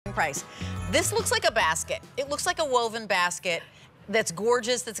price. This looks like a basket. It looks like a woven basket that's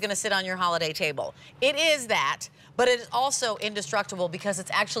gorgeous, that's gonna sit on your holiday table. It is that, but it is also indestructible because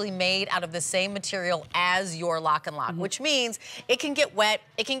it's actually made out of the same material as your LocknLock, which means it can get wet,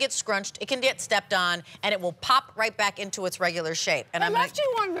 it can get scrunched, it can get stepped on, and it will pop right back into its regular shape. And I left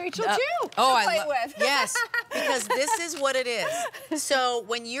you one, Rachel, too, to play with. Yes, because this is what it is. So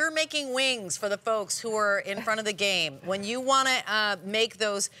when you're making wings for the folks who are in front of the game, when you wanna make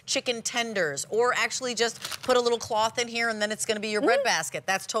those chicken tenders, or actually just put a little cloth in here and then it's gonna be your bread basket,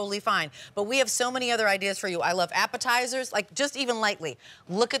 that's totally fine. But we have so many other ideas for you. I love appetizers, like just even lightly.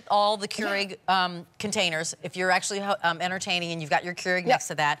 Look at all the Keurig containers. If you're actually entertaining and you've got your Keurig next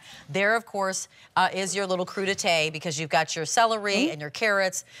to that, there of course is your little crudité because you've got your celery and your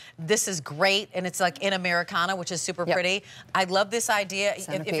carrots. This is great, and it's like in Americana, which is super pretty. I love this idea.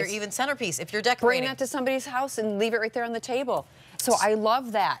 If you're even centerpiece, if you're decorating. Bring that to somebody's house and leave it right there on the table. So I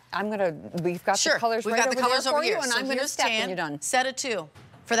love that. We've got the colors right over there for you, and I'm gonna step when you're done. Set of two.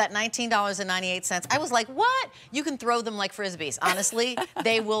 For that $19.98. I was like, what? You can throw them like Frisbees. Honestly,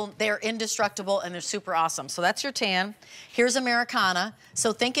 they're indestructible and they're super awesome. So that's your tan. Here's Americana.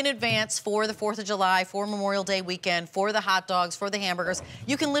 So think in advance for the 4th of July, for Memorial Day weekend, for the hot dogs, for the hamburgers.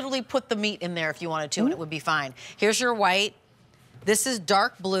 You can literally put the meat in there if you wanted to and it would be fine. Here's your white. This is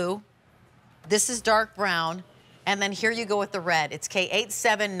dark blue. This is dark brown. And then here you go with the red. It's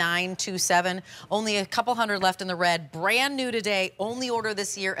K87927. Only a couple hundred left in the red. Brand new today. Only order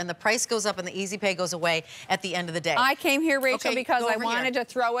this year. And the price goes up and the easy pay goes away at the end of the day. I came here, Rachel, because I wanted to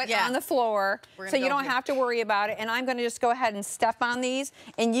throw it on the floor so you don't have to worry about it. And I'm going to just go ahead and step on these.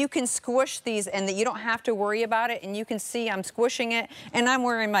 And you can squish these and you don't have to worry about it. And you can see I'm squishing it. And I'm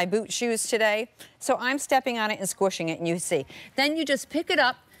wearing my boot shoes today. So I'm stepping on it and squishing it. And you see. Then you just pick it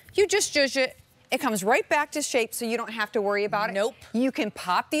up. You just zhuzh it. It comes right back to shape so you don't have to worry about it. Nope. You can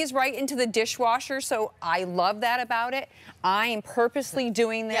pop these right into the dishwasher, so I love that about it. I am purposely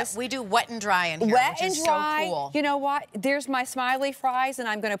doing this. Yeah, we do wet and dry in here, which is so cool. You know what? There's my smiley fries, and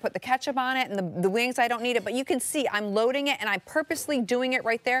I'm going to put the ketchup on it, and the wings, I don't need it. But you can see I'm loading it, and I'm purposely doing it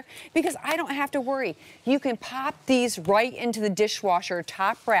right there because I don't have to worry. You can pop these right into the dishwasher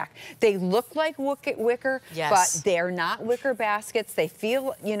top rack. They look like wicker, but they're not wicker baskets. They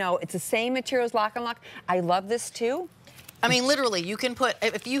feel, you know, it's the same material as LocknLock. I love this too. I mean, literally, you can put,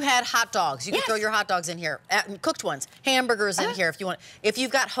 if you had hot dogs, you can throw your hot dogs in here, cooked ones, hamburgers in here if you want. If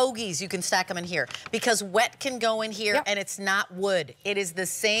you've got hoagies, you can stack them in here because wet can go in here and it's not wood. It is the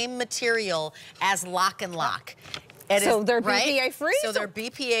same material as LocknLock. So they're BPA free? So they're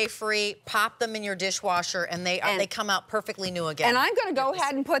BPA free. Pop them in your dishwasher and they come out perfectly new again. And I'm going to go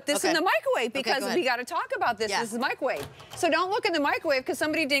ahead and put this in the microwave because we got to talk about this. This is microwave. So don't look in the microwave because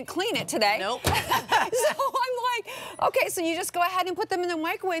somebody didn't clean it today. Nope. So I'm like, okay, so you just go ahead and put them in the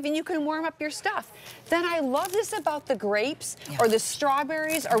microwave and you can warm up your stuff. Then I love this about the grapes or the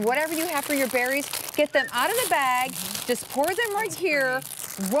strawberries or whatever you have for your berries. Get them out of the bag, just pour them right here,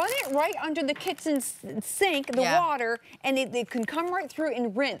 run it right under the kitchen sink, the water, and they can come right through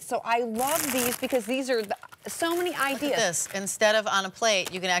and rinse. So I love these because these are so many ideas. Look at this. Instead of on a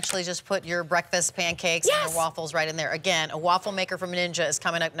plate, you can actually just put your breakfast pancakes and your waffles right in there. Again, a waffle maker from Ninja is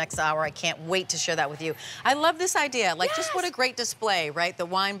coming up next hour. I can't wait to share that with you. I love this idea. Like, just what a great display, right? The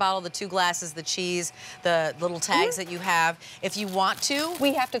wine bottle, the 2 glasses, the cheese, the little tags that you have. If you want to.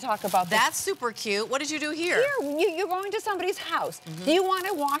 We have to talk about this. That's super cute. What did you do here? Here, you're going to somebody's house. Do you want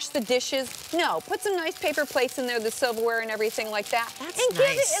to wash the dishes? No. Put some nice paper plates in there, the silverware and everything like that. That's and give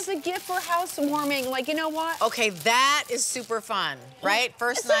it as a gift for housewarming. Like, you know what? Okay, that is super fun, right?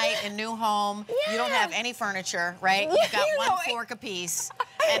 First night in new home. You don't have any furniture, right? You've got one fork apiece.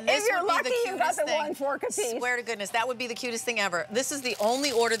 And this if you're would lucky, be the you got cutest the thing. 1 fork apiece. Swear to goodness, that would be the cutest thing ever. This is the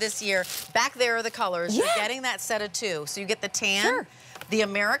only order this year. Back there are the colors. You're getting that set of 2. So you get the tan, the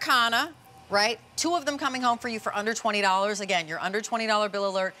Americana, right? 2 of them coming home for you for under $20. Again, your under $20 bill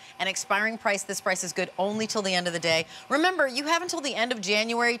alert and expiring price. This price is good only till the end of the day. Remember, you have until the end of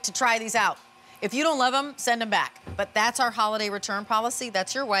January to try these out. If you don't love them, send them back. But that's our holiday return policy.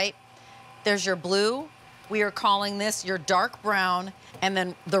 That's your white. There's your blue. We are calling this your dark brown, and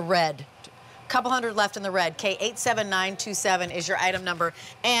then the red. Couple hundred left in the red. K87927 is your item number.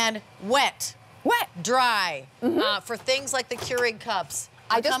 And wet, dry, for things like the Keurig cups.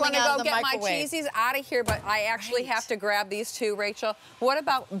 I just want to go get my cheesies out of here, but I actually have to grab these 2, Rachel. What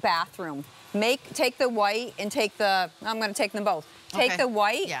about bathroom? Take the white and take the, I'm going to take them both. take the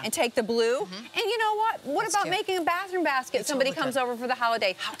white and take the blue. And you know what? What That's about cute. making a bathroom basket? Somebody totally comes over for the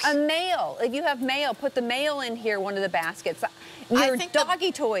holiday. A mail. If you have mail, put the mail in here, one of the baskets. Your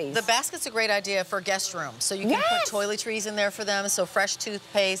doggy toys. The basket's a great idea for guest rooms. So you can put toiletries in there for them. So fresh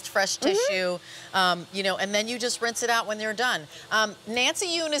toothpaste, fresh tissue, you know, and then you just rinse it out when they're done. Nancy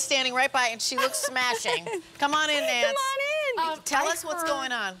Yoon is standing right by and she looks smashing. Come on in, Nancy. Come on in. Tell us what's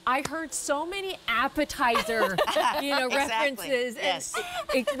going on. I heard so many appetizer, you know, references. Yes.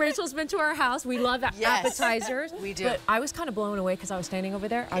 And Rachel's been to our house. We love appetizers. We do. But I was kind of blown away because I was standing over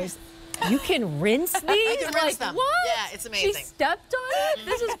there. You can rinse these? You can rinse them. What? Yeah, it's amazing. She stepped on it?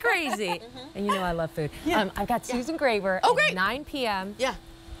 This is crazy. And you know I love food. I've got Susan Graver at 9 p.m. Yeah.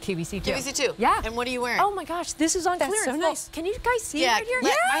 QVC 2. QVC 2. Yeah. And what are you wearing? Oh my gosh, this is on clearance. so nice. Can you guys see it right here?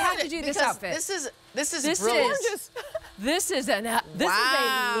 I have to do this outfit. This is brilliant. This is a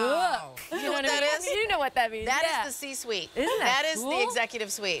look. You know what that is? You know what that means. That is the C-suite. Isn't that that is cool? the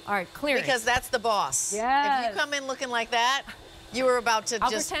executive suite. All right, clearance. Because that's the boss. Yes. If you come in looking like that, you were about to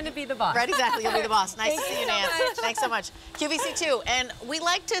I'll just pretend to be the boss. Right, exactly. You'll be the boss. Nice to Thank see you, you so Nancy. much. Thanks so much. QVC 2. And we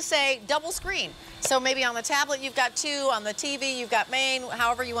like to say double screen. So maybe on the tablet you've got 2, on the TV you've got main,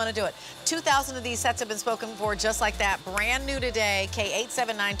 however you want to do it. 2,000 of these sets have been spoken for just like that. Brand new today,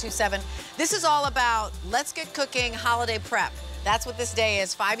 K87927. This is all about let's get cooking holiday prep. That's what this day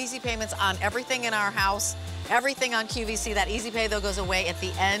is. 5 easy payments on everything in our house. Everything on QVC. That easy pay, though, goes away at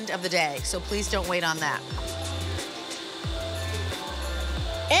the end of the day. So please don't wait on that.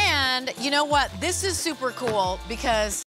 And you know what? This is super cool because